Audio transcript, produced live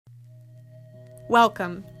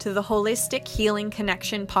Welcome to the Holistic Healing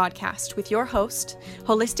Connection podcast with your host,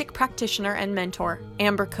 holistic practitioner and mentor,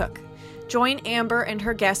 Amber Cook. Join Amber and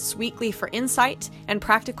her guests weekly for insight and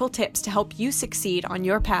practical tips to help you succeed on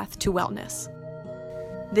your path to wellness.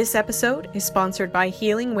 This episode is sponsored by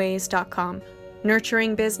HealingWays.com,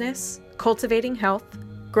 nurturing business, cultivating health,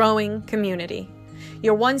 growing community.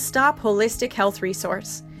 Your one-stop holistic health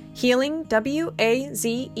resource,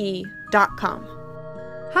 HealingWaze.com.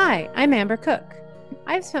 Hi, I'm Amber Cook.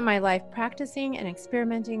 I've spent my life practicing and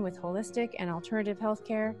experimenting with holistic and alternative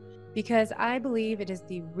healthcare because I believe it is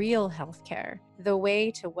the real healthcare, the way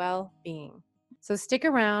to well-being. So stick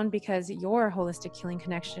around because your holistic healing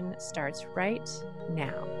connection starts right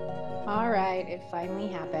now. All right, it finally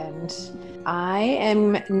happened. I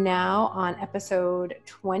am now on episode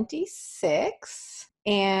 26,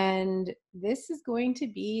 and this is going to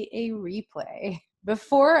be a replay.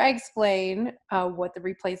 Before I explain what the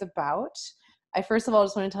replay is about, I first of all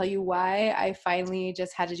just want to tell you why I finally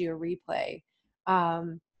just had to do a replay.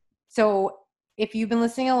 So if you've been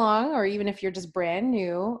listening along, or even if you're just brand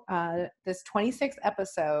new, this 26th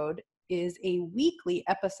episode is a weekly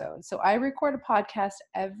episode. So I record a podcast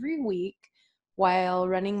every week while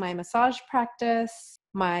running my massage practice,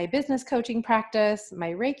 my business coaching practice,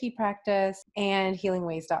 my Reiki practice, and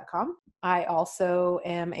HealingWays.com. I also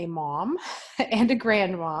am a mom and a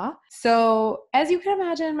grandma. So as you can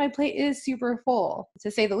imagine, my plate is super full,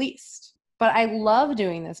 to say the least. But I love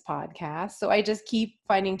doing this podcast, so I just keep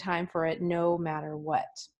finding time for it no matter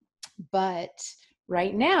what. But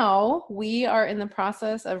right now, we are in the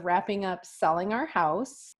process of wrapping up selling our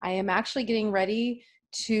house. I am actually getting ready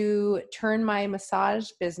to turn my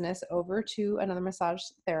massage business over to another massage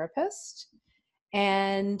therapist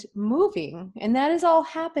and moving. And that is all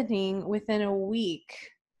happening within a week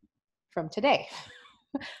from today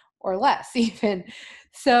or less even.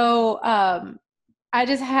 So I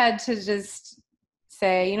just had to just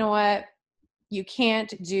say, you know what? You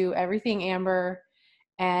can't do everything, Amber.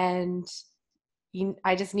 And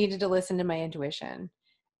I just needed to listen to my intuition.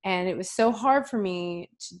 And it was so hard for me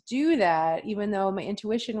to do that, even though my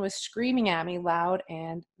intuition was screaming at me loud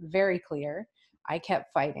and very clear. I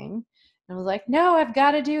kept fighting. And I was like, no, I've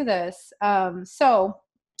got to do this. So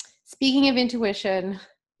speaking of intuition,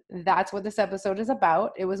 that's what this episode is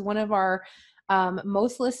about. It was one of our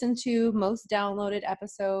most listened to, most downloaded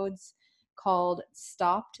episodes, called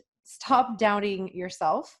Stop Doubting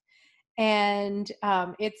Yourself. And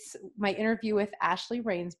it's my interview with Ashley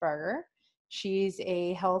Rainsberger. She's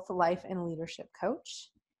a health, life, and leadership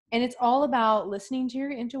coach. And it's all about listening to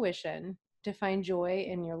your intuition to find joy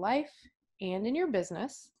in your life and in your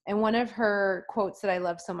business. And one of her quotes that I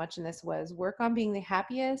love so much in this was, work on being the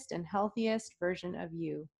happiest and healthiest version of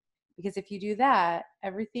you. Because if you do that,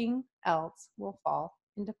 everything else will fall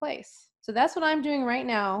into place. So that's what I'm doing right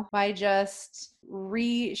now by just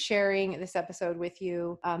re-sharing this episode with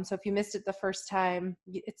you. So if you missed it the first time,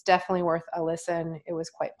 it's definitely worth a listen. It was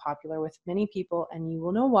quite popular with many people, and you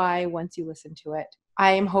will know why once you listen to it.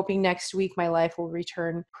 I am hoping next week my life will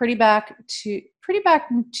return pretty back to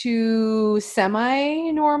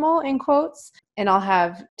semi-normal in quotes, and I'll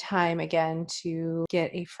have time again to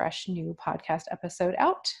get a fresh new podcast episode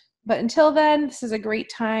out. But until then, this is a great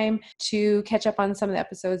time to catch up on some of the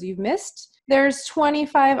episodes you've missed. There's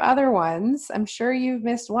 25 other ones. I'm sure you've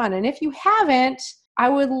missed one. And if you haven't, I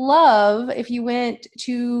would love if you went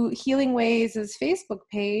to Healing Ways' Facebook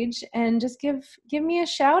page and just give me a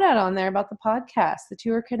shout out on there about the podcast. The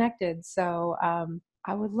two are connected. So I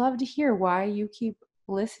would love to hear why you keep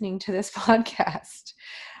listening to this podcast.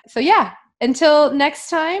 So yeah, until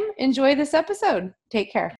next time, enjoy this episode.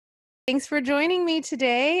 Take care. Thanks for joining me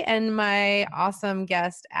today and my awesome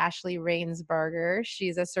guest, Ashley Rainsberger.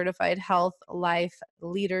 She's a certified health, life,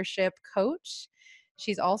 leadership coach.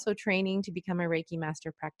 She's also training to become a Reiki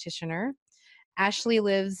master practitioner. Ashley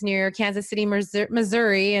lives near Kansas City,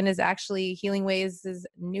 Missouri, and is actually Healing Ways'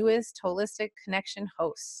 newest holistic connection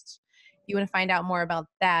host. If you want to find out more about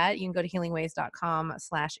that, you can go to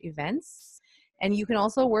healingways.com/events. And you can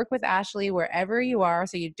also work with Ashley wherever you are,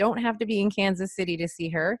 so you don't have to be in Kansas City to see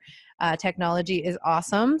her. Technology is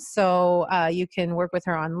awesome, so you can work with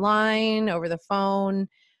her online, over the phone,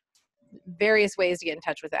 various ways to get in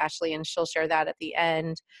touch with Ashley, and she'll share that at the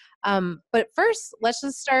end. But first, let's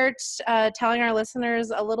just start telling our listeners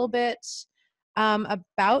a little bit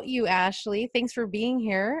about you, Ashley. Thanks for being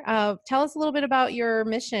here. Tell us a little bit about your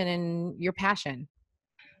mission and your passion.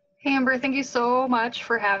 Hey, Amber, thank you so much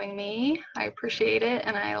for having me. I appreciate it,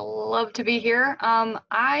 and I love to be here.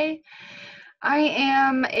 I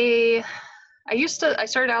am a I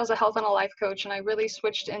started out as a health and a life coach, and I really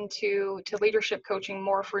switched to leadership coaching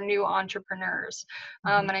more for new entrepreneurs.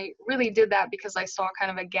 Mhm. And I really did that because I saw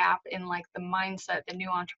kind of a gap in like the mindset that new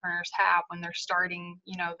entrepreneurs have when they're starting,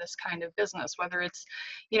 this kind of business, whether it's,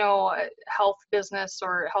 a health business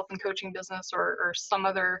or health and coaching business or some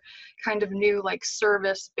other kind of new like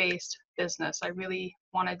service-based business. I really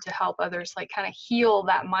wanted to help others like kind of heal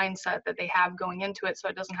that mindset that they have going into it so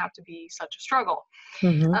it doesn't have to be such a struggle.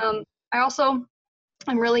 Mhm. I also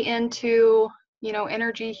I'm really into,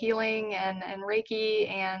 energy healing and Reiki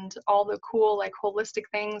and all the cool like holistic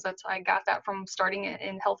things. I got that from starting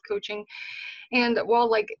in health coaching. And while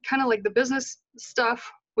like kind of like the business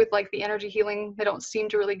stuff with like the energy healing, they don't seem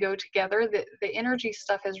to really go together. The energy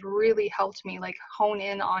stuff has really helped me like hone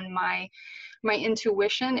in on my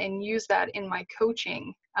intuition and use that in my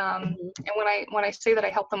coaching. Mhm. And when I say that I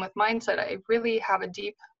help them with mindset, I really have a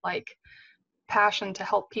deep like passion to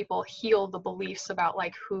help people heal the beliefs about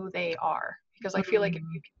like who they are, because I feel like if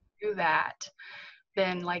you Mhm. can do that,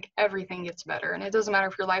 then like everything gets better. And it doesn't matter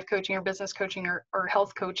if you're life coaching or business coaching or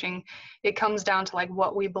health coaching, it comes down to like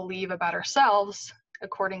what we believe about ourselves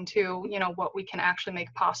according to what we can actually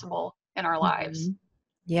make possible in our lives. Mhm.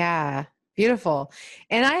 Yeah, beautiful.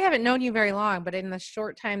 And I haven't known you very long, but in the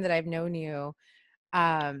short time that I've known you,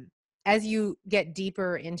 um, as you get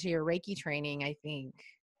deeper into your Reiki training, I think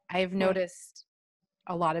I've Mm. noticed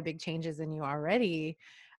a lot of big changes in you already.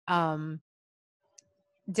 Um,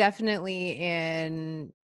 Definitely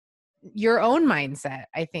in your own mindset,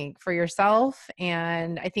 I think, for yourself.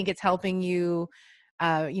 And I think it's helping you,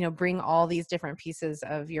 bring all these different pieces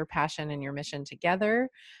of your passion and your mission together.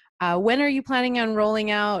 When are you planning on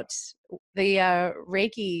rolling out the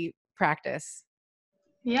Reiki practice?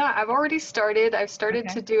 Yeah, I've already started. I've started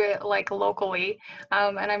to Okay. do it like locally,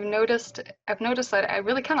 and I've noticed that I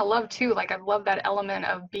really kind of love too. Like I love that element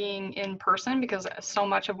of being in person because so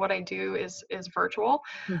much of what I do is virtual.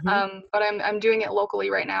 Hmm. But I'm doing it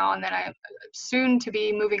locally right now, and then I'm soon to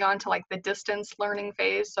be moving on to like the distance learning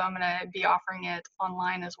phase. So I'm gonna be offering it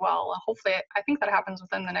online as well. Hopefully, I think that happens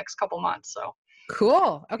within the next couple months. So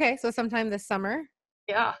Cool. Okay. So sometime this summer,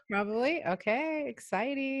 yeah, probably. Okay.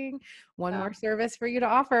 Exciting. One yeah, more service for you to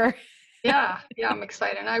offer. yeah. I'm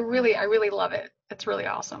excited. And I really love it. It's really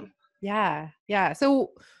awesome. Yeah. Yeah.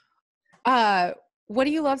 So, uh, what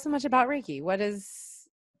do you love so much about Reiki? What has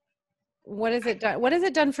it done? What has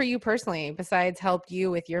it done for you personally besides helped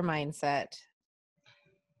you with your mindset?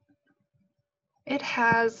 It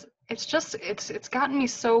has. It's gotten me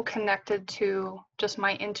so connected to just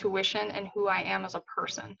my intuition and who I am as a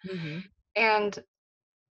person. Mhm. And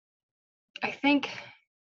I think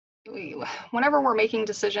we, whenever we're making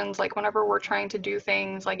decisions, like whenever we're trying to do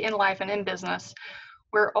things like in life and in business,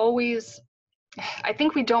 we're always, I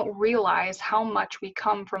think we don't realize how much we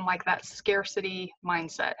come from like that scarcity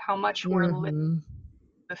mindset, how much we're Mhm.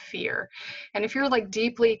 the fear. And if you're like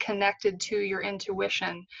deeply connected to your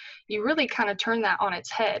intuition, you really kind of turn that on its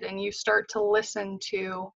head and you start to listen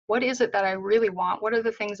to what is it that I really want? What are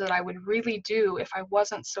the things that I would really do if I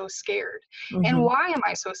wasn't so scared? And Mhm. why am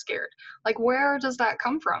I so scared? Like, where does that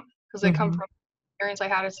come from? Does it come Mhm. from experience I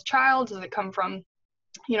had as a child? Does it come from,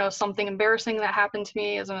 something embarrassing that happened to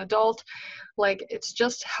me as an adult? Like, it's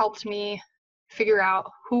just helped me figure out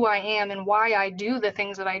who I am and why I do the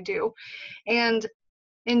things that I do. And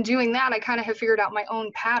in doing that, I kind of have figured out my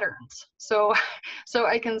own patterns. So, so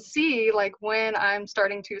I can see like when I'm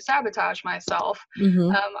starting to sabotage myself,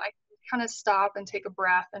 Mhm. I kind of stop and take a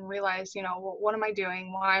breath and realize, well, what am I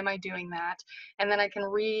doing? Why am I doing that? And then I can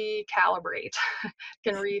recalibrate,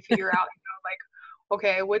 can refigure out, like,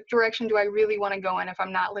 okay, what direction do I really want to go in if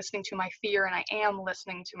I'm not listening to my fear and I am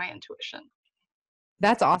listening to my intuition?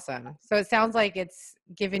 That's awesome. So it sounds like it's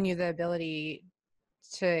given you the ability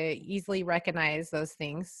to easily recognize those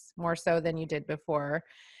things more so than you did before.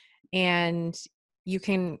 And you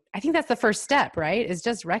can, I think that's the first step, right? Is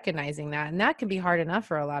just recognizing that. And that can be hard enough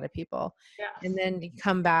for a lot of people. And Yes. then you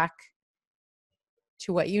come back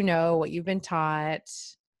to what you know, what you've been taught,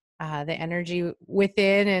 the energy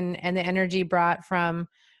within and the energy brought from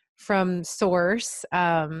source.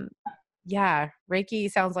 Yeah,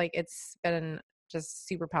 Reiki sounds like it's been just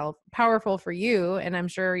super powerful for you, and I'm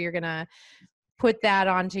sure you're gonna put that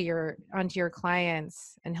onto your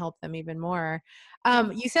clients and help them even more.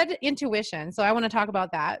 Yeah. You said intuition, so I want to talk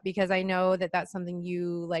about that because I know that that's something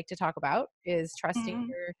you like to talk about is trusting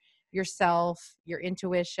Mhm. yourself, your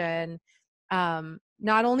intuition,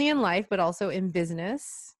 not only in life but also in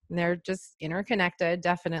business. And they're just interconnected,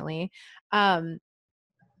 definitely. Um,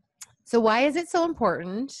 so why is it so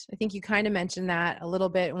important? I think you kind of mentioned that a little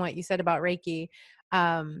bit in what you said about Reiki.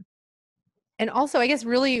 Um, And also, I guess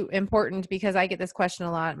really important, because I get this question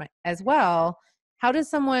a lot as well. How does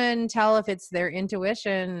someone tell if it's their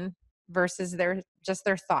intuition versus their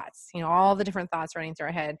thoughts? All the different thoughts running through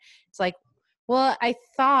our head. It's like, well, I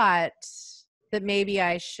thought that maybe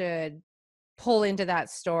I should pull into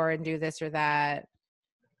that store and do this or that,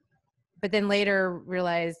 but then later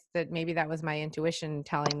realized that maybe that was my intuition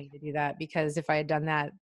telling me to do that, because if I had done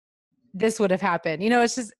that, this would have happened.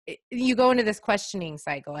 It's just, you go into this questioning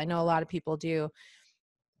cycle. I know a lot of people do.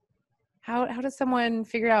 How does someone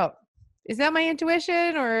figure out, is that my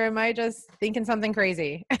intuition or am I just thinking something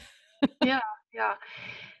crazy? Yeah.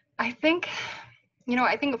 I think,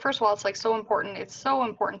 first of all, it's like so important. It's so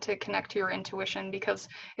important to connect to your intuition, because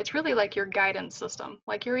it's really like your guidance system.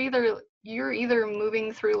 Like you're either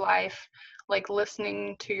moving through life like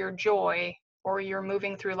listening to your joy, or you're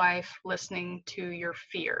moving through life listening to your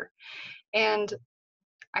fear. And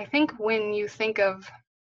I think when you think of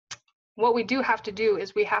what we do have to do,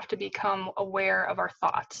 is we have to become aware of our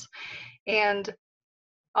thoughts. And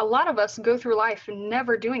a lot of us go through life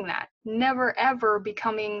never doing that, never ever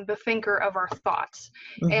becoming the thinker of our thoughts.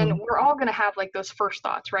 And we're all going to have like those first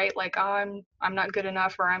thoughts, right? Like, oh, I'm not good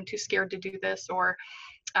enough, or I'm too scared to do this, or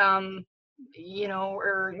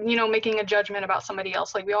making a judgment about somebody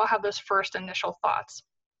else. Like we all have those first initial thoughts.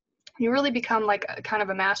 You really become like a kind of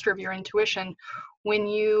a master of your intuition when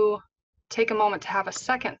you take a moment to have a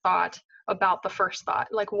second thought about the first thought.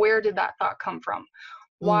 Like, where did that thought come from?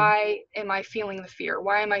 Why am I feeling the fear?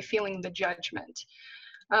 Why am I feeling the judgment?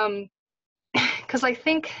 Because I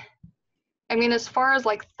think, as far as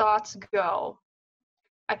like thoughts go,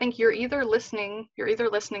 I think you're either listening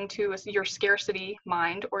to your scarcity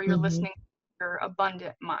mind, or you're listening to your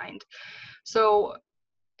abundant mind. So,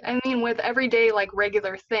 with everyday like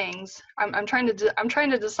regular things, I'm trying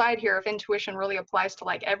to decide here if intuition really applies to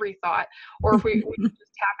like every thought, or if we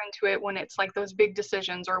just tap into it when it's like those big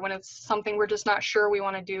decisions, or when it's something we're just not sure we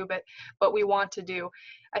want to do, but we want to do.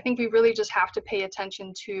 I think we really just have to pay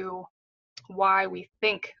attention to why we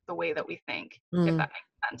think the way that we think, if that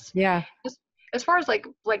makes sense. Yeah. As far as like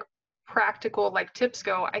practical like tips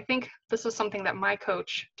go, I think this is something that my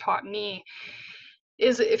coach taught me,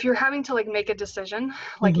 is if you're having to like make a decision,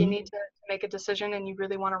 like you need to make a decision and you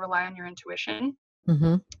really want to rely on your intuition,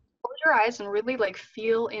 close your eyes and really like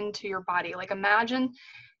feel into your body. Like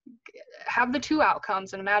have the two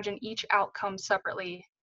outcomes and imagine each outcome separately,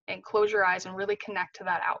 and close your eyes and really connect to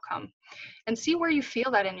that outcome and see where you feel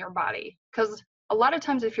that in your body. Because a lot of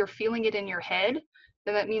times if you're feeling it in your head,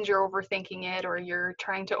 then that means you're overthinking it, or you're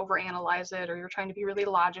trying to overanalyze it, or you're trying to be really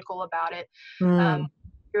logical about it.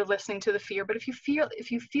 You're listening to the fear. But if you feel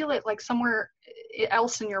it like somewhere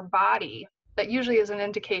else in your body, that usually is an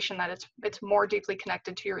indication that it's more deeply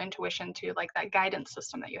connected to your intuition, to like that guidance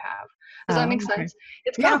system that you have. Does that make sense?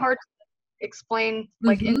 It's kind of hard to explain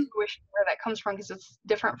like intuition, where that comes from, because it's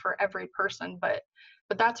different for every person, but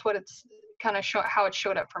that's what it's kind of how it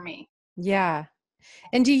showed up for me. Yeah.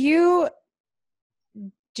 And do you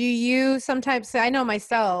sometimes, I know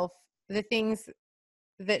myself, the things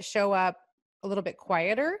that show up a little bit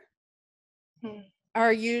quieter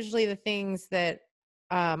are usually the things that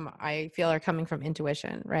I feel are coming from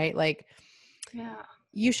intuition, right? Like,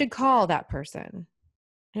 you should call that person.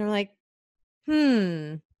 And I'm like,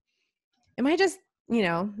 am I just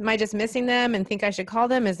missing them and think I should call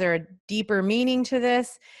them? Is there a deeper meaning to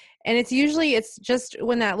this? And it's just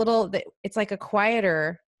when it's like a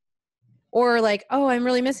quieter, or like, oh, I'm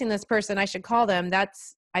really missing this person, I should call them.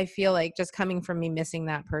 That's, I feel like, just coming from me missing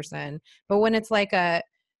that person. But when it's like I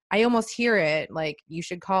almost hear it, like, you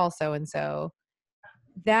should call so-and-so,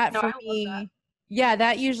 that for me,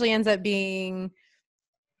 that usually ends up being,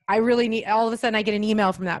 I really need, all of a sudden I get an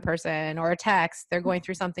email from that person or a text, they're going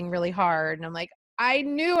through something really hard. And I'm like, I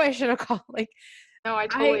knew I should have called. Like, no, I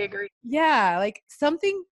totally agree. Yeah. Like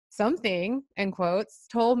something in quotes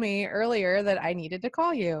told me earlier that I needed to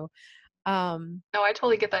call you. No, I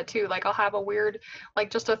totally get that too. Like I'll have a weird,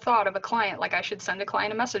 like just a thought of a client, like I should send a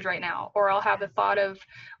client a message right now, or I'll have a thought of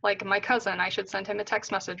like my cousin, I should send him a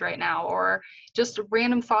text message right now, or just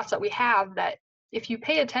random thoughts that we have that if you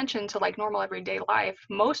pay attention to like normal everyday life,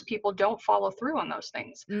 most people don't follow through on those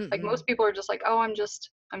things. Like most people are just like, oh, I'm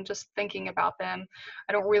just thinking about them.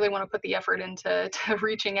 I don't really want to put the effort into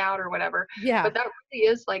reaching out or whatever. Yeah. But that really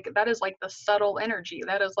is like, that is like the subtle energy.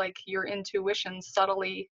 That is like your intuition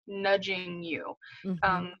subtly nudging you.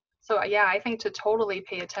 So yeah, I think to totally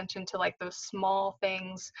pay attention to like those small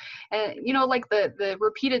things, and like the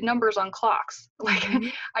repeated numbers on clocks. Like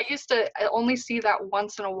I used to only see that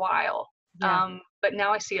once in a while. but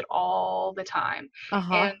now I see it all the time.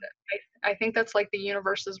 Uh-huh. And I think that's like the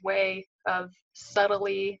universe's way of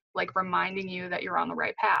subtly like reminding you that you're on the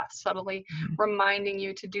right path, subtly Mhm. reminding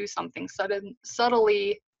you to do something,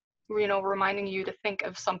 subtly, reminding you to think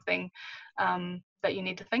of something that you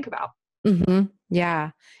need to think about. Mm-hmm.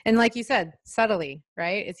 Yeah. And like you said, subtly,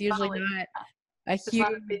 right? It's usually Subtly. not a It's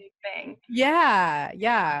not a huge, big thing. yeah.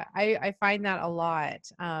 Yeah. I find that a lot.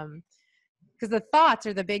 Because the thoughts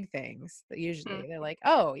are the big things that Mm, usually they're like,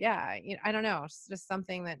 oh yeah, I don't know. It's just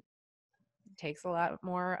something that takes a lot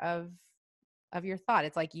more of your thought.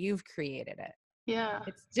 It's like you've created it. yeah.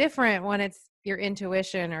 It's different when it's your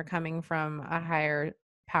intuition or coming from a higher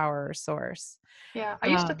power source. Yeah, I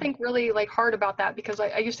used to Um, think really like hard about that because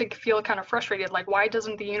I used to feel kind of frustrated. Like, why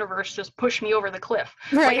doesn't the universe just push me over the cliff?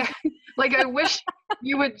 Like, right. like I wish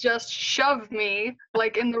you would just shove me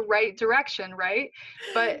like in the right direction, right?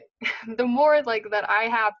 But the more like that I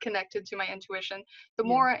have connected to my intuition, the Yeah.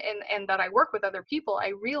 more and that I work with other people, I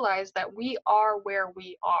realize that we are where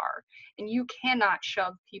we are, and you cannot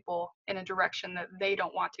shove people in a direction that they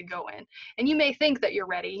don't want to go in. And you may think that you're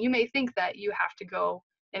ready, you may think that you have to go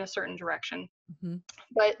in a certain direction, Mm-hmm.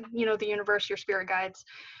 but the universe, your spirit guides,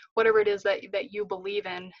 whatever it is that you believe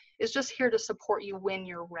in, is just here to support you when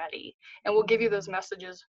you're ready, and we'll give you those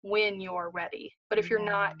messages when you're ready. But if you're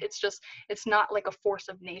not, Yeah. it's not like a force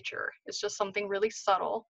of nature, it's just something really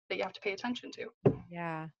subtle that you have to pay attention to.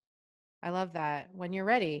 Yeah. I love that. When you're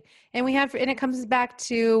ready. And it comes back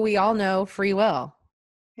to, we all know free will.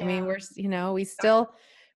 I mean, Yeah,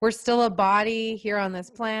 we're still a body here on this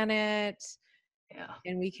planet, yeah.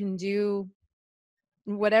 and we can do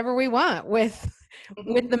whatever we want with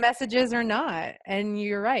Hmm. the messages or not. And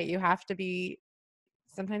you're right.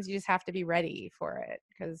 Sometimes you just have to be ready for it,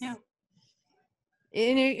 because Yeah,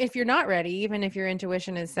 if you're not ready, even if your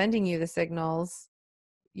intuition is sending you the signals,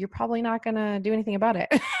 you're probably not going to do anything about it.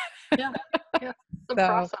 yeah, yeah. It's a So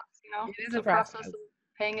process, it is it's a a process process. of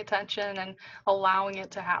paying attention and allowing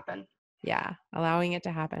it to happen. Yeah, allowing it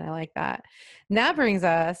to happen. I like that. And that brings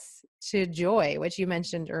us to joy, which you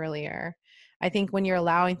mentioned earlier. I think when you're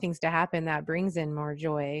allowing things to happen, that brings in more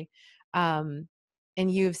joy. Um,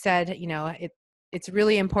 and you've said, it's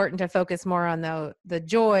really important to focus more on the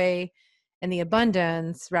joy and the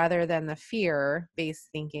abundance rather than the fear-based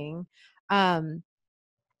thinking. Um,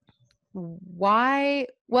 why?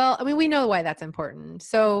 Well, I mean, we know why that's important.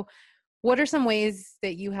 So, what are some ways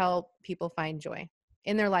that you help people find joy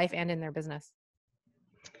in their life and in their business?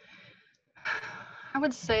 I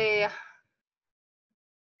would say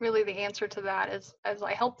really the answer to that is as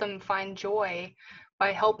I help them find joy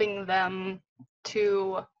by helping them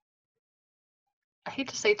to, I hate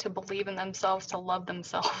to say to believe in themselves, to love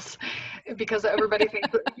themselves, because everybody thinks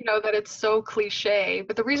that it's so cliche.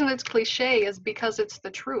 But the reason it's cliche is because it's the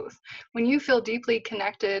truth. When you feel deeply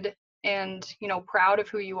connected and proud of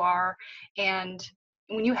who you are, and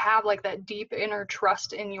when you have like that deep inner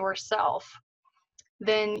trust in yourself,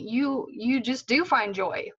 then you just do find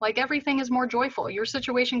joy. Like everything is more joyful. Your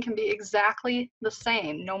situation can be exactly the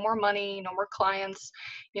same. No more money, no more clients,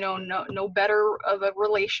 no better of a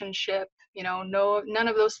relationship, no none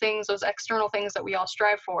of those things, those external things that we all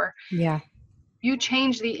strive for. Yeah. You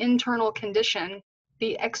change the internal condition,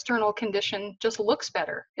 the external condition just looks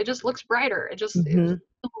better. It just looks brighter. It Mhm. just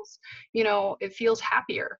feels, it feels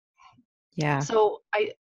happier. Yeah. So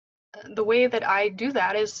the way that I do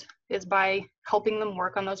that is by helping them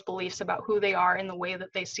work on those beliefs about who they are and the way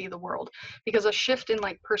that they see the world. Because a shift in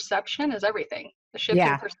like perception is everything. A shift in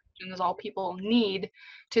Yeah. perception is all people need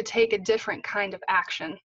to take a different kind of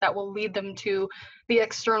action that will lead them to the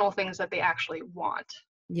external things that they actually want.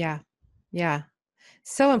 Yeah. Yeah.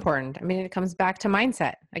 So important. I mean, it comes back to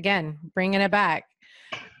mindset again, bringing it back.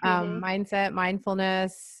 Hmm. Mindset,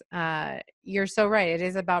 mindfulness. You're so right. It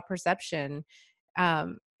is about perception.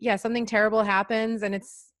 Yeah, something terrible happens and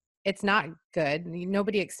it's not good.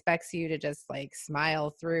 Nobody expects you to just like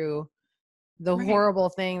smile through the Right. horrible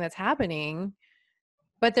thing that's happening,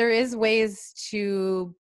 but there is ways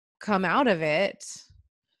to come out of it.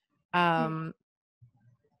 Yeah. Um,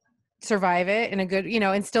 Survive it in a good,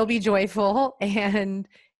 and still be joyful and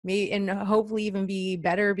hopefully even be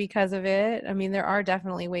better because of it. I mean, there are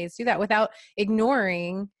definitely ways to do that without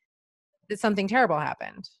ignoring that something terrible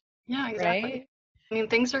happened, Yeah, exactly. right? I mean,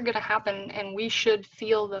 things are going to happen and we should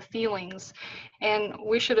feel the feelings, and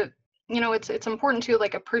we should, it's important to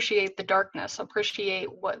like appreciate the darkness, appreciate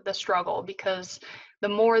what the struggle, because the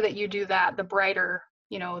more that you do that, the brighter,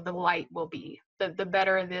 the light will be, the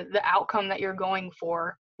better the outcome that you're going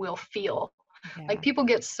for will feel. Like Yeah. people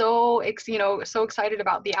get so, so excited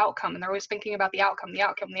about the outcome, and they're always thinking about the outcome, the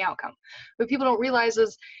outcome, the outcome. What people don't realize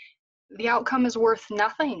is the outcome is worth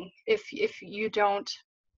nothing if you don't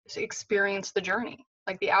experience the journey.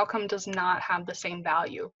 Like the outcome does not have the same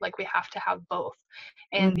value. Like we have to have both.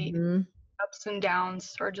 And the Mm-hmm. ups and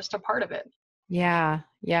downs are just a part of it. Yeah.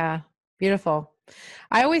 Yeah. Beautiful.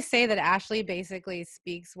 I always say that Ashley basically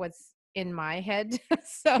speaks what's in my head.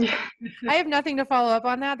 So I have nothing to follow up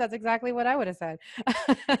on that. That's exactly what I would have said.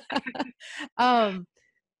 um,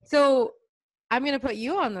 so I'm going to put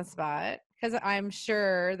you on the spot because I'm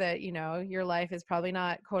sure that, your life is probably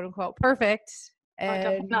not quote unquote perfect. Oh,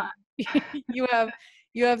 definitely And not.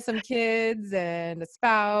 you have some kids and a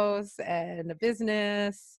spouse and a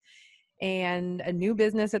business and a new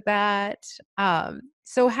business at that.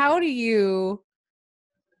 So how do you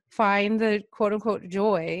find the quote unquote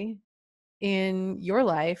joy in your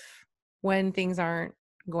life when things aren't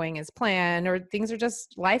going as planned or things are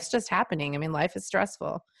just life's just happening? I mean, life is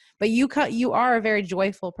stressful, but you are a very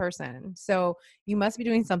joyful person, so you must be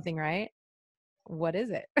doing something right. What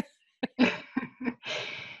is it?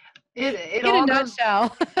 It In a all goes,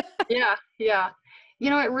 nutshell. yeah, yeah.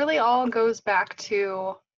 It really all goes back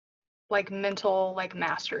to like mental like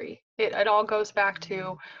mastery. It all goes back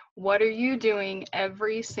to what are you doing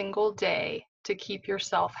every single day to keep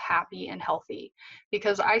yourself happy and healthy?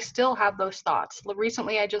 Because I still have those thoughts.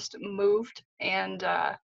 Recently I just moved and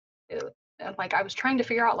like I was trying to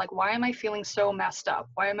figure out like why am I feeling so messed up?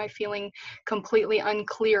 Why am I feeling completely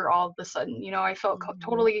unclear all of a sudden? I felt Mhm.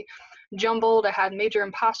 totally jumbled. I had major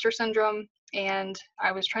imposter syndrome, and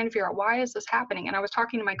I was trying to figure out why is this happening. And I was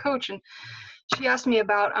talking to my coach, and she asked me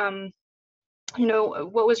about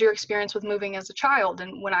what was your experience with moving as a child?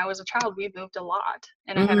 And when I was a child, we moved a lot,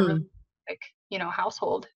 and I had a really Mm. like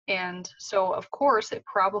household, and so of course it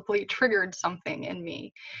probably triggered something in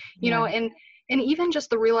me, Yeah. and even just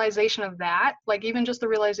the realization of that, like even just the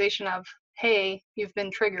realization of, hey, you've been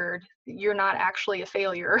triggered, you're not actually a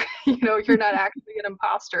failure, you're not actually an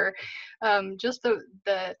imposter. Just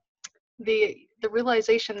the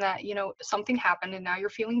realization that something happened and now you're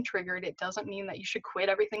feeling triggered, it doesn't mean that you should quit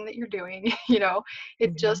everything that you're doing.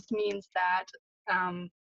 It Mhm. just means that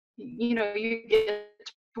you get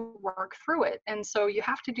to work through it, and so you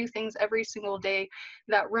have to do things every single day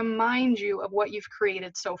that remind you of what you've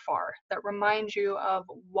created so far, that remind you of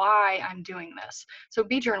why I'm doing this. So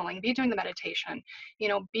be journaling, be doing the meditation,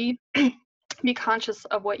 be conscious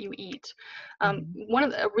of what you eat. Mhm. One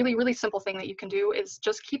of the a really, really simple thing that you can do is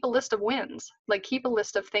just keep a list of wins. Like keep a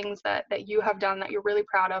list of things that you have done that you're really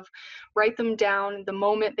proud of. Write them down the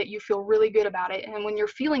moment that you feel really good about it. And when you're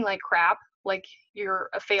feeling like crap, like you're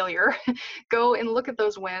a failure, go and look at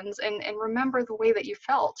those wins and remember the way that you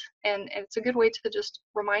felt. And it's a good way to just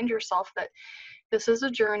remind yourself that this is a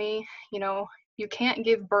journey. You can't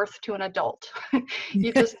give birth to an adult.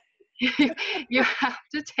 You just you have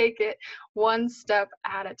to take it one step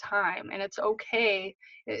at a time, and it's okay.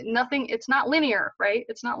 It's not linear, right?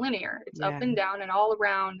 It's not linear. It's up Yeah. and down and all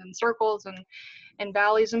around and circles and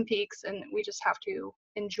valleys and peaks, and we just have to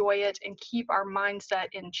enjoy it and keep our mindset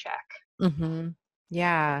in check. Mhm.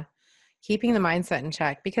 Yeah. Keeping the mindset in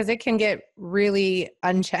check because it can get really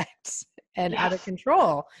unchecked and out of Yes.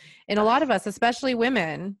 control. And a lot Yes. of us, especially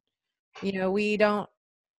women, we don't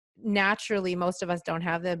naturally, most of us don't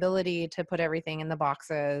have the ability to put everything in the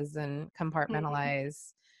boxes and Mhm.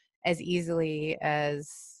 compartmentalize as easily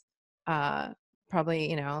as uh,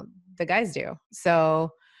 probably, the guys do.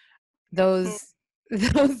 So Mm, those,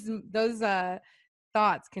 those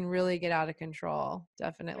thoughts can really get out of control, yeah,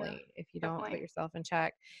 definitely, if you don't put definitely. yourself in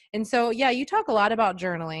check. And so, yeah, you talk a lot about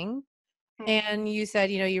journaling, Mhm. and you said,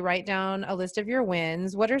 you write down a list of your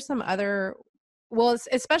wins. What are some other, well,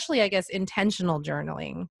 especially, I guess, intentional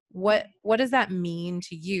journaling? What does that mean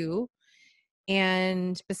to you?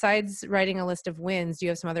 And besides writing a list of wins, do you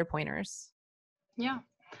have some other pointers? Yeah.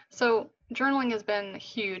 So journaling has been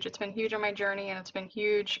huge. It's been huge on my journey, and it's been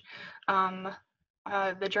huge, um,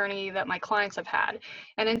 the journey that my clients have had.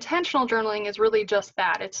 And intentional journaling is really just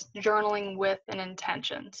that. It's journaling with an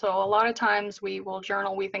intention. So a lot of times we will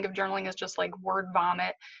journal. We think of journaling as just like word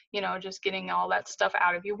vomit, just getting all that stuff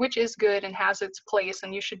out of you, which is good and has its place,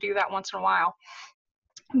 and you should do that once in a while.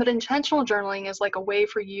 But intentional journaling is like a way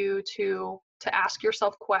for you to ask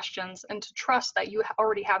yourself questions and to trust that you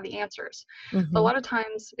already have the answers. But a Mm-hmm. lot of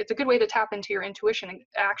times it's a good way to tap into your intuition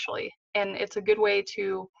actually, and it's a good way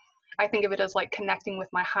to, I think of it as like connecting with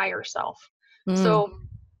my higher self. Mm.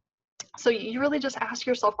 So you really just ask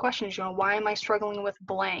yourself questions, why am I struggling with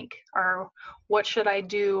blank, or what should I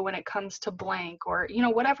do when it comes to blank, or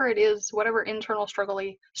whatever it is, whatever internal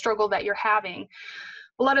struggle that you're having.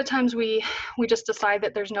 a lot of times we just decide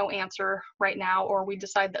that there's no answer right now, or we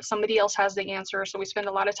decide that somebody else has the answer. So we spend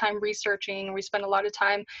a lot of time researching, we spend a lot of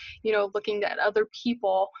time, looking at other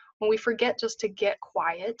people, when we forget just to get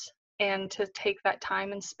quiet and to take that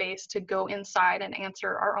time and space to go inside and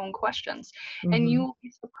answer our own questions. And you Mm-hmm. will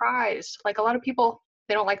be surprised. Like, a lot of people,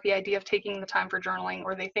 they don't like the idea of taking the time for journaling,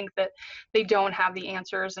 or they think that they don't have the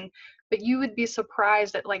answers. But you would be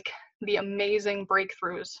surprised at like the amazing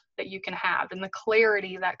breakthroughs that you can have and the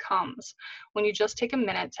clarity that comes when you just take a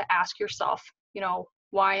minute to ask yourself,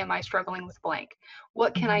 why am I struggling with blank?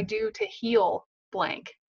 What can I Mm-hmm. do to heal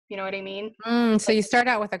blank? You know what I mean? So you start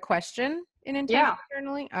out with a question in intentional Yeah.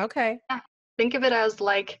 journaling? Okay. Yeah. Think of it as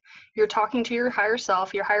like you're talking to your higher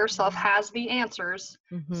self. Your higher self Mm-hmm. has the answers.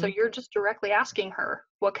 So Mm-hmm. you're just directly asking her,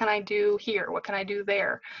 what can I do here? What can I do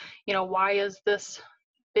there? Why is this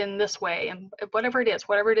been this way? And whatever it is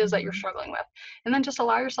that you're Mm-hmm. struggling with. And then just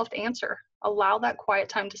allow yourself to answer. Allow that quiet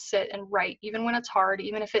time to sit and write, even when it's hard,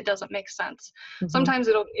 even if it doesn't make sense. Mm-hmm. Sometimes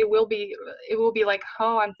it will be like,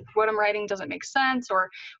 oh, what I'm writing doesn't make sense, or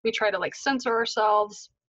we try to like censor ourselves,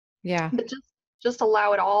 Yeah. but just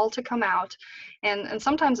allow it all to come out. And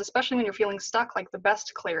sometimes, especially when you're feeling stuck, like the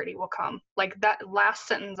best clarity will come. Like that last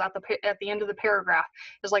sentence at the end of the paragraph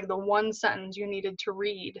is like the one sentence you needed to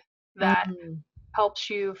read that Mm. helps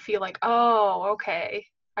you feel like, oh, okay,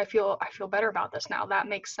 I feel better about this now, that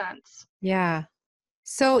makes sense. Yeah.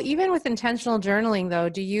 So even with intentional journaling though,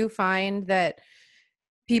 do you find that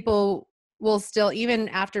people will still, even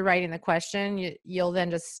after writing the question, you'll then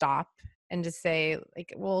just stop and just say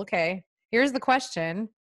like, well, okay, here's the question.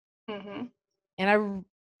 Hmm. And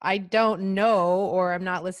I don't know, or I'm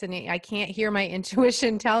not listening. I can't hear my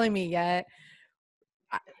intuition telling me yet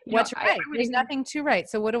what to I write. would There's even, nothing to write.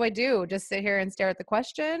 So what do I do? Just sit here and stare at the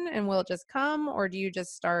question and will it just come? Or do you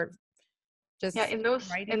just start yeah, just in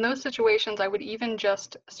writing? those situations, I would even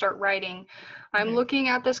just start writing. I'm Okay. looking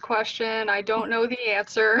at this question, I don't know the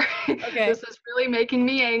answer. Okay. This is really making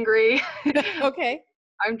me angry. Okay.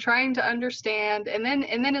 I'm trying to understand. And then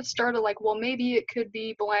it started like, well, maybe it could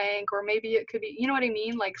be blank, or maybe it could be, you know what I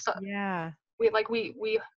mean? Like, so Yeah. we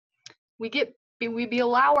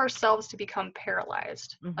allow ourselves to become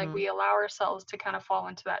paralyzed. Like, Mm-hmm. we allow ourselves to kind of fall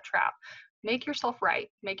into that trap. Make yourself right,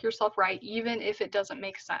 even if it doesn't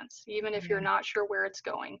make sense, even if you're Yeah. not sure where it's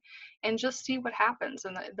going, and just see what happens.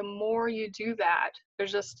 And the more you do that,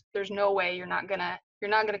 there's no way you're not gonna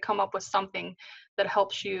come up with something that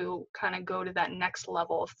helps you kind of go to that next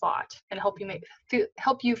level of thought and help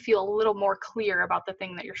you feel a little more clear about the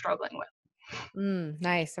thing that you're struggling with.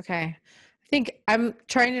 Nice. Okay. I think I'm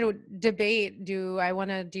trying to debate, do I want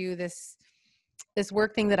to do this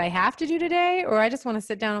work thing that I have to do today, or I just want to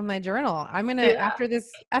sit down with my journal. I'm going to, Yeah. after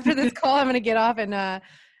this call, I'm going to get off and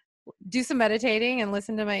do some meditating and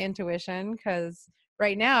listen to my intuition, cuz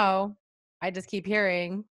right now I just keep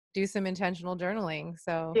hearing do some intentional journaling.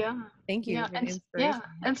 So, Yeah. thank you Yeah. for the Yeah. inspiration.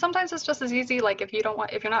 And sometimes it's just as easy, like if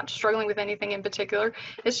you're not struggling with anything in particular,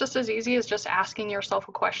 it's just as easy as just asking yourself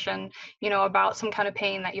a question, about some kind of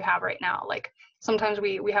pain that you have right now. Like, sometimes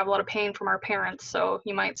we have a lot of pain from our parents. So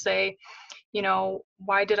you might say,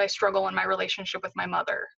 why did I struggle in my relationship with my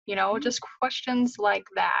mother? Mm, Just questions like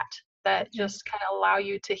that okay. just kind of allow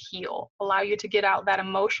you to heal, allow you to get out that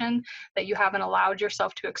emotion that you haven't allowed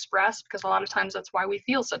yourself to express, because a lot of times that's why we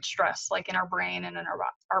feel such stress, like in our brain and in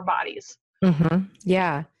our bodies.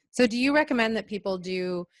 Yeah. So do you recommend that people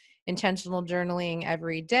do intentional journaling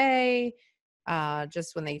every day?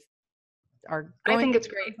 Just when they are I going think it's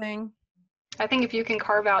through great. something? I think if you can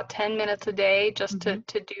carve out 10 minutes a day just to, Mhm.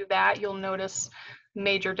 to do that, you'll notice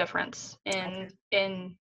major difference Okay.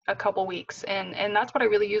 in a couple weeks. And that's what I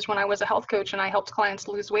really used when I was a health coach and I helped clients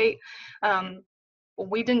lose weight. Um,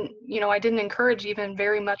 I didn't encourage even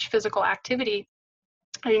very much physical activity.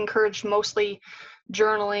 I encouraged mostly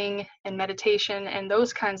journaling and meditation and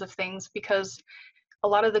those kinds of things, because a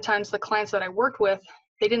lot of the times the clients that I worked with,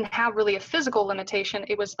 they didn't have really a physical limitation.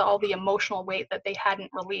 It was all the emotional weight that they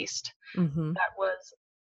hadn't released Mhm. that was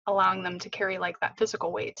allowing them to carry like that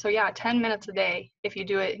physical weight. So yeah, 10 minutes a day, if you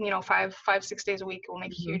do it, 6 days a week, it will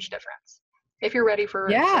make a Mhm. huge difference. If you're ready for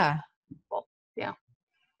something, Yeah. well, yeah.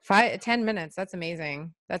 10 minutes. That's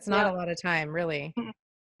amazing. That's not a Yeah. lot of time, really. Mhm.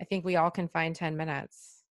 I think we all can find 10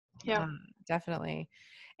 minutes. Yeah. Definitely.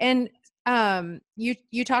 And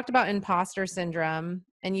you talked about imposter syndrome,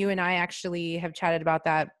 and you and I actually have chatted about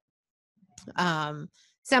that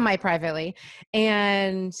semi privately,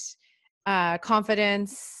 and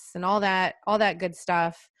confidence and all that good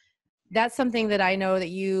stuff. That's something that I know that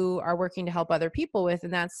you are working to help other people with,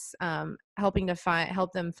 and that's helping to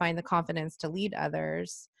help them find the confidence to lead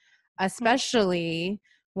others, Mhm. especially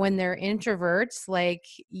when they're introverts. Like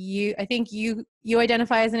I think you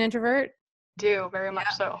identify as an introvert. Do very much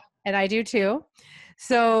so. And I do too.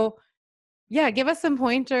 So yeah, give us some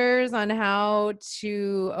pointers on how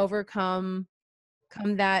to overcome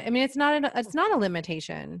that. I mean, it's not a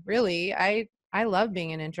limitation, really. I love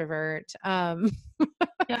being an introvert. Yeah.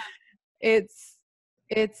 It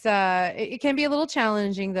can be a little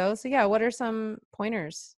challenging though. So yeah, what are some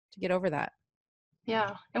pointers to get over that?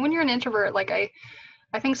 Yeah. And when you're an introvert, like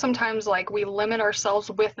I think sometimes like we limit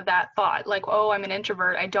ourselves with that thought, like, oh, I'm an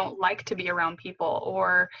introvert, I don't like to be around people,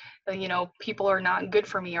 or, people are not good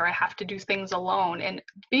for me, or I have to do things alone. And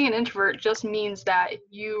being an introvert just means that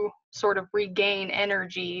you sort of regain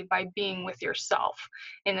energy by being with yourself.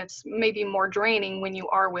 And it's maybe more draining when you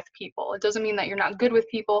are with people. It doesn't mean that you're not good with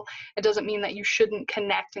people. It doesn't mean that you shouldn't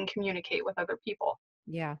connect and communicate with other people.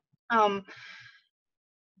 Yeah.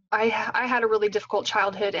 I had a really difficult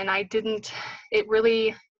childhood, and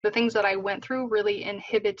the things that I went through really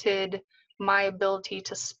inhibited my ability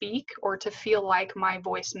to speak or to feel like my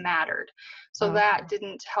voice mattered. So that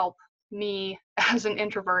didn't help me as an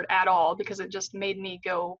introvert at all, because it just made me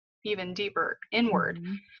go even deeper inward.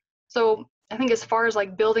 Mm-hmm. So I think as far as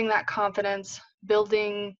like building that confidence,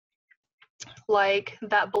 building like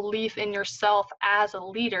that belief in yourself as a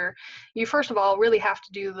leader, you first of all really have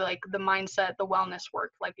to do the mindset, the wellness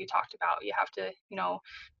work, like we talked about. You have to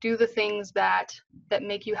do the things that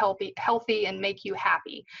make you healthy and make you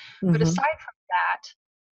happy. Mm-hmm. But aside from that,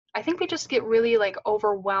 I think we just get really like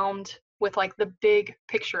overwhelmed with like the big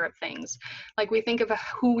picture of things. Like we think of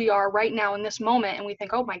who we are right now in this moment, and we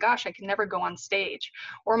think, oh my gosh, I could never go on stage,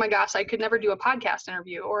 or my gosh, I could never do a podcast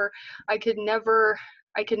interview, or I could never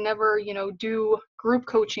do group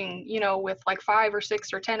coaching, with like 5 or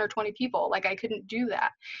 6 or 10 or 20 people. Like I couldn't do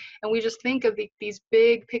that. And we just think of these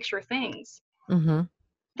big picture things. Mm-hmm.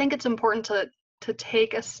 I think it's important to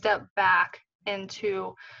take a step back and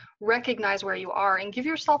to recognize where you are and give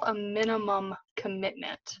yourself a minimum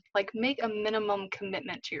commitment. Like make a minimum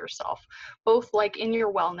commitment to yourself, both like in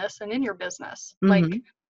your wellness and in your business. Mm-hmm. Like,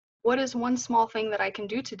 what is one small thing that I can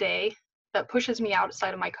do today that pushes me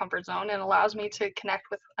outside of my comfort zone and allows me to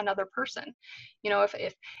connect with another person?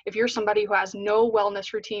 If you're somebody who has no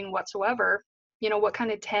wellness routine whatsoever, what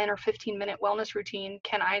kind of 10 or 15-minute wellness routine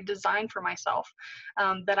can I design for myself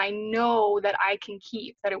that I know that I can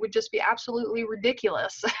keep, that it would just be absolutely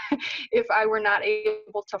ridiculous if I were not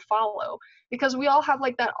able to follow? Because we all have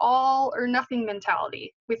like that all or nothing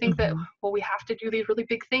mentality. We think that, well, we have to do these really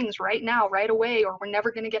big things right now, right away, or we're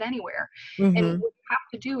never going to get anywhere. And what you have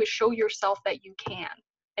to do is show yourself that you can.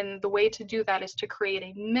 And the way to do that is to create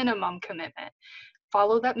a minimum commitment.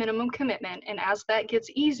 Follow that minimum commitment, and as that gets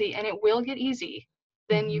easy, and it will get easy,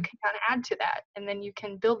 then you can kind of add to that, and then you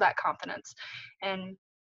can build that confidence and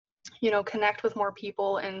connect with more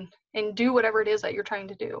people and do whatever it is that you're trying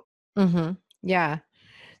to do. Yeah.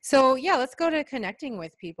 So yeah, let's go to connecting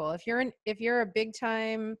with people. If you're a big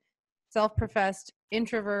time self-professed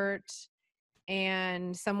introvert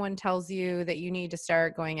and someone tells you that you need to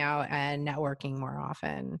start going out and networking more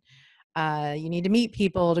often, you need to meet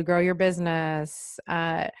people to grow your business.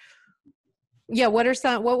 What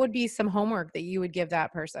would be some homework that you would give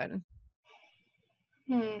that person?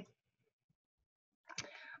 Are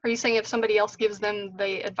you saying if somebody else gives them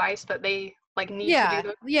the advice that they like need to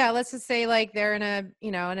do? Yeah. Let's just say like they're in a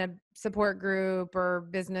support group or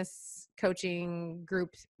business coaching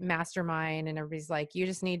group mastermind, and everybody's like, you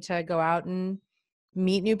just need to go out and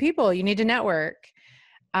meet new people. You need to network.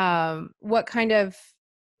 What kind of,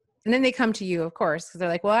 and then they come to you, of course, because they're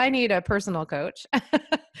like, well, I need a personal coach.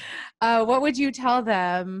 What would you tell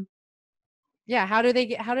them? Yeah. How do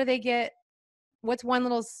they get, what's one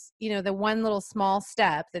little, the one little small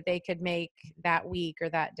step that they could make that week or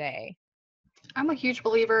that day? I'm a huge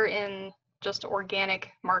believer in just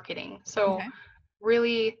organic marketing. So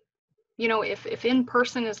really, if in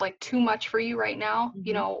person is like too much for you right now,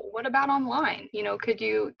 what about online? Could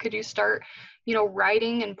you start,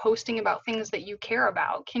 writing and posting about things that you care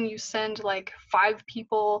about? Can you send like 5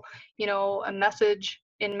 people, a message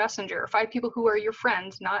in Messenger, 5 people who are your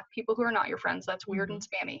friends, not people who are not your friends? That's weird and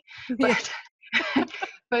spammy. But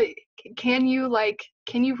but can you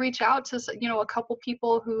reach out to a couple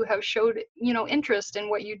people who have showed interest in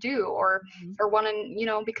what you do, or want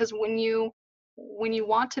to, because when you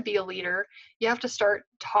want to be a leader, you have to start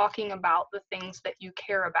talking about the things that you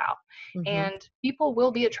care about, and people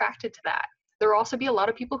will be attracted to that. There will also be a lot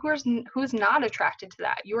of people who's not attracted to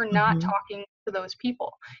that. You are not talking to those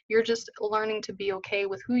people. You're just learning to be okay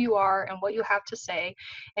with who you are and what you have to say.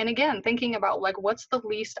 And again, thinking about like, what's the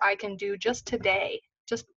least I can do just today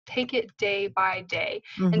just take it day by day.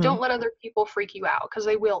 And Mm-hmm. don't let other people freak you out, because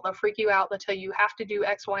they will. They'll freak you out. They'll tell you you have to do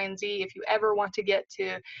X, Y, and Z if you ever want to get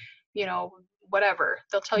to, you know, whatever.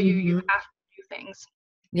 They'll tell you you Mm-hmm. have to do things.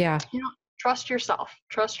 Yeah. You know, trust yourself,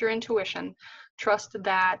 trust your intuition, trust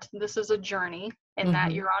that this is a journey, and that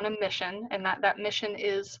Mm-hmm. you're on a mission, and that that mission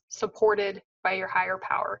is supported by your higher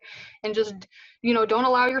power. And just, you know, don't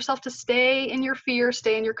allow yourself to stay in your fear,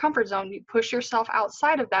 stay in your comfort zone. You push yourself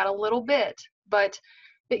outside of that a little bit, but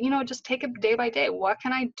you know, just take it day by day. What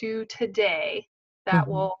can I do today that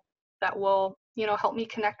Mm-hmm. will you know, help me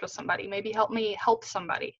connect with somebody, maybe help me help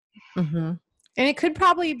somebody. Mm-hmm. And it could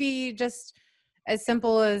probably be just as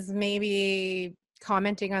simple as maybe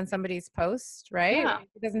commenting on somebody's post, right? Yeah.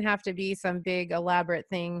 It doesn't have to be some big elaborate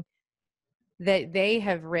thing that they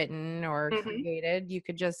have written or Hmm. created. You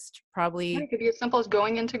could just Yeah, probably, it could be as simple as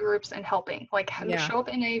going into groups and helping. Like, yeah, show up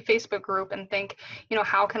in a Facebook group and think, you know,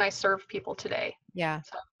 how can I serve people today? yeah.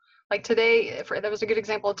 So, like today, that was a good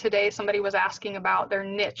example. Today, somebody was asking about their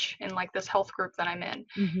niche in like this health group that I'm in,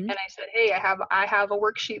 and Mm-hmm. I said, hey, I have a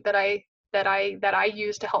worksheet that I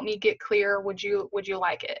use to help me get clear. Would you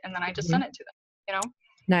like it? And then I just Mm-hmm. sent it to them. You know?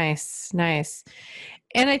 Nice, nice.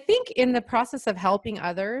 And I think in the process of helping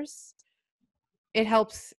others, it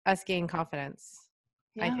helps us gain confidence.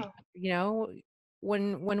 I think, Yeah. you know,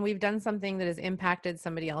 when we've done something that has impacted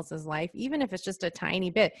somebody else's life, even if it's just a tiny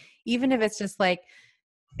bit, even if it's just like,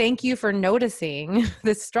 thank you for noticing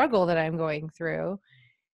the struggle that I'm going through,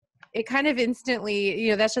 it kind of instantly,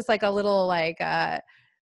 you know, that's just like a little like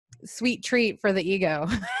sweet treat for the ego,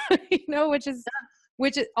 you know, which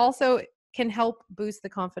it also can help boost the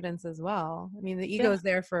confidence as well. I mean, the ego Yeah. is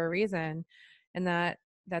there for a reason, and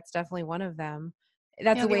that's definitely one of them.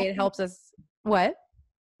 That's Yeah. the way it helps us. What?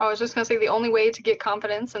 I was just gonna say the only way to get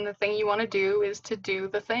confidence and the thing you want to do is to do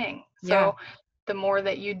the thing. Yeah. So the more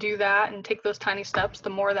that you do that and take those tiny steps, the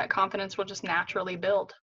more that confidence will just naturally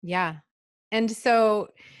build. Yeah. And so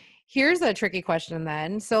here's a tricky question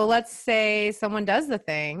then. So let's say someone does the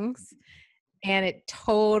things and it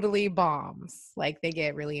totally bombs. Like they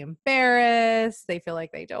get really embarrassed, they feel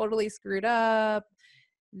like they totally screwed up.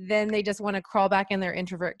 Then they just want to crawl back in their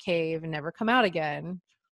introvert cave and never come out again.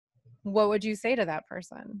 What would you say to that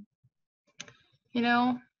person? You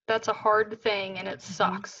know, that's a hard thing, and it Mhm.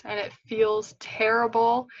 sucks and it feels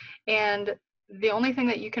terrible. And the only thing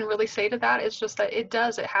that you can really say to that is just that it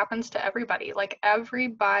happens to everybody. Like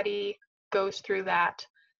everybody goes through that,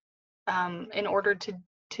 in order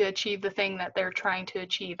to achieve the thing that they're trying to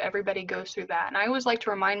achieve. Everybody goes through that. And I always like to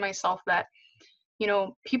remind myself that, you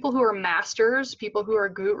know, people who are masters, people who are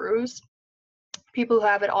gurus, people who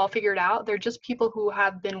have it all figured out, they're just people who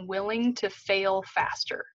have been willing to fail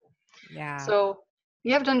faster. Yeah. So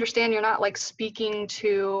you have to understand you're not like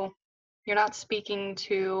you're not speaking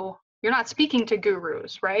to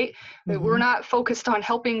gurus, right? We're Hmm. not focused on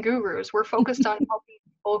helping gurus. We're focused on helping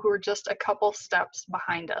people who are just a couple steps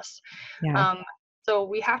behind us. Yeah. Um, so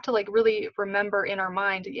we have to like really remember in our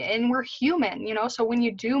mind, and we're human, you know, so when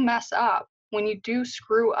you do mess up, when you do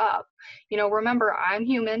screw up, you know, remember I'm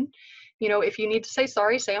human. You know, if you need to say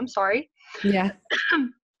sorry, say I'm sorry. Yeah.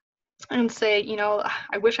 And say, you know,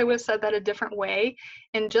 I wish I would have said that a different way,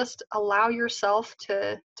 and just allow yourself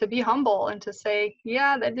to be humble and to say,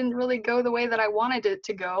 yeah, that didn't really go the way that I wanted it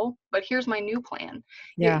to go, but here's my new plan.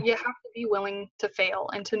 Yeah. You have to be willing to fail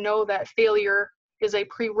and to know that failure is a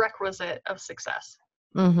prerequisite of success.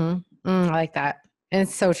 Mm-hmm. I like that. And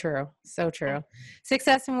it's so true. So Yeah. true.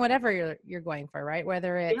 Success in whatever you're going for, right?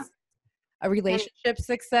 Whether Yeah. it's a And relationship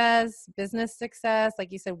success, business success,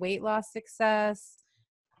 like you said, weight loss success.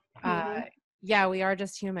 Uh, mhm. yeah, we are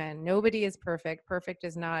just human. Nobody is perfect. Perfect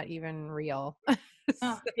is not even real.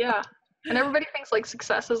 Yeah, yeah. And everybody thinks like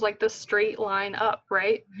success is like this straight line up,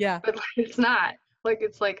 right? Yeah. But like, it's not. Like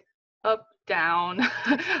it's like up, down,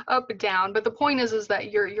 up, down. But the point is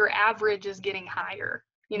that your average is getting higher.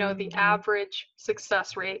 You know, the Hmm. average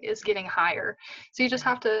success rate is getting higher. So you just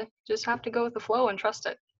have to go with the flow and trust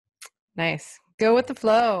it. Nice. Go with the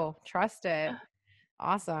flow. Trust it.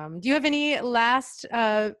 Awesome. Do you have any last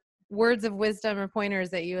words of wisdom or pointers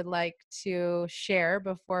that you would like to share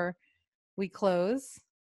before we close?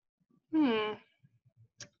 Hmm.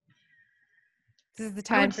 This is the I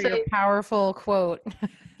time would for your say powerful quote.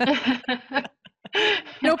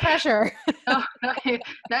 No pressure. oh,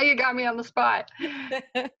 now you got me on the spot.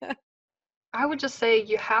 I would just say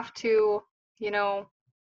you have to, you know,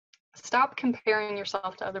 stop comparing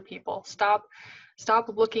yourself to other people. Stop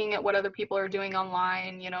looking at what other people are doing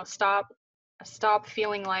online. You know, stop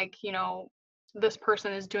feeling like, you know, this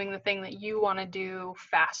person is doing the thing that you want to do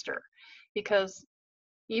faster, because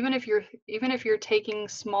even if you're taking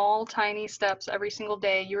small, tiny steps every single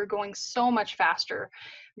day, you're going so much faster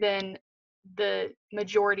than the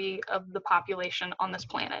majority of the population on this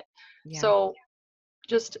planet. Yeah. So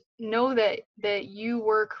just know that you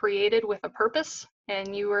were created with a purpose,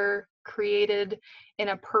 and you were created in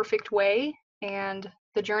a perfect way, and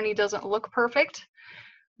the journey doesn't look perfect,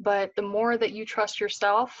 but the more that you trust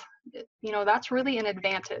yourself, that's really an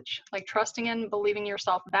advantage. Like, trusting and believing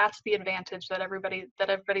yourself, that's the advantage that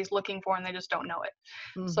everybody's looking for, and they just don't know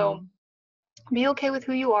it. So be okay with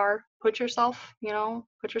who you are. Put yourself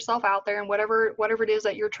out there, and whatever it is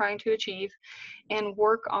that you're trying to achieve, and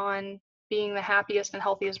work on being the happiest and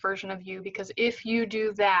healthiest version of you, because if you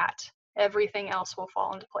do that, everything else will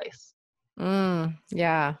fall into place.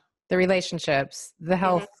 Yeah. The relationships, the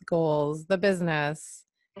health goals, the business.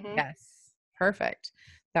 Yes. Perfect.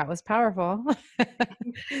 That was powerful.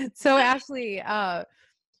 So Ashley,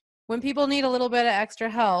 when people need a little bit of extra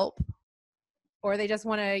help, or they just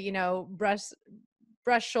want to,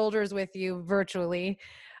 brush shoulders with you virtually,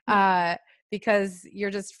 because you're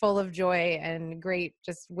just full of joy and great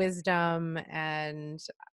just wisdom, and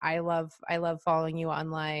I love following you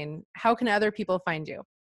online. How can other people find you?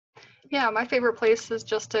 Yeah, my favorite place is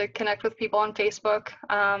just to connect with people on Facebook.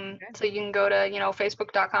 So you can go to,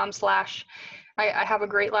 facebook.com/ I have a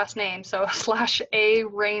great last name, so /A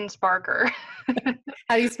Rainsbarger.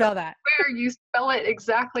 How do you spell that? Where you spell it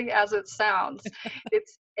exactly as it sounds.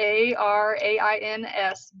 It's ARAINSBARGER.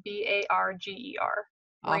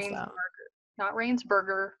 Awesome. Rainsbarger. Not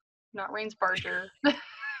Rainsburger, not Rainsbarger.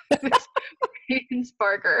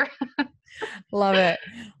 Rainsbarger. Love it.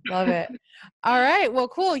 Love it. All right. Well,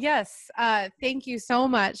 cool. Yes. Thank you so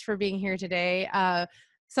much for being here today.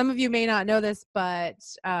 Some of you may not know this, but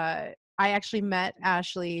I actually met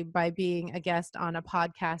Ashley by being a guest on a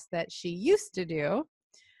podcast that she used to do.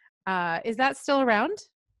 Is that still around?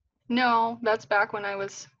 No, that's back when I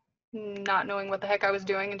was not knowing what the heck I was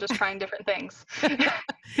doing and just trying different things.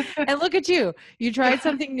 And look at you. You tried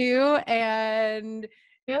something new, and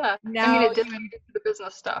yeah. now it did lead to the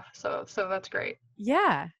business stuff. So that's great.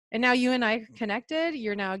 Yeah. And now you and I connected.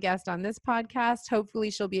 You're now a guest on this podcast. Hopefully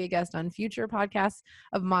she'll be a guest on future podcasts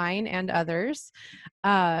of mine and others.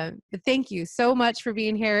 But thank you so much for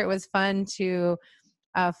being here. It was fun to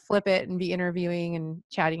flip it and be interviewing and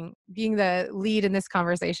chatting, being the lead in this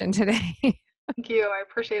conversation today. Thank you. I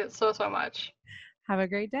appreciate it so much. Have a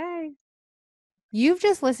great day. You've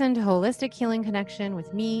just listened to Holistic Healing Connection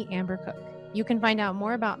with me, Amber Cook. You can find out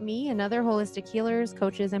more about me and other holistic healers,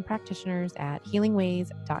 coaches, and practitioners at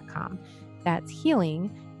healingwaze.com. That's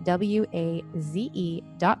healing, WAZE.com,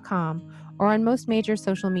 or on most major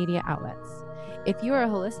social media outlets. If you are a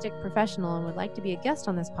holistic professional and would like to be a guest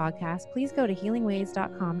on this podcast, please go to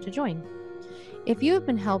healingwaze.com to join. If you have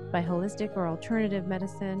been helped by holistic or alternative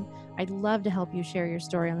medicine, I'd love to help you share your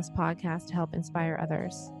story on this podcast to help inspire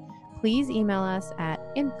others. Please email us at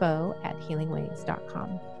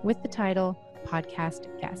info@healingwaze.com with the title Podcast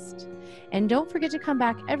Guest. And don't forget to come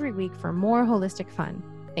back every week for more holistic fun.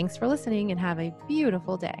 Thanks for listening and have a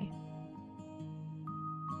beautiful day.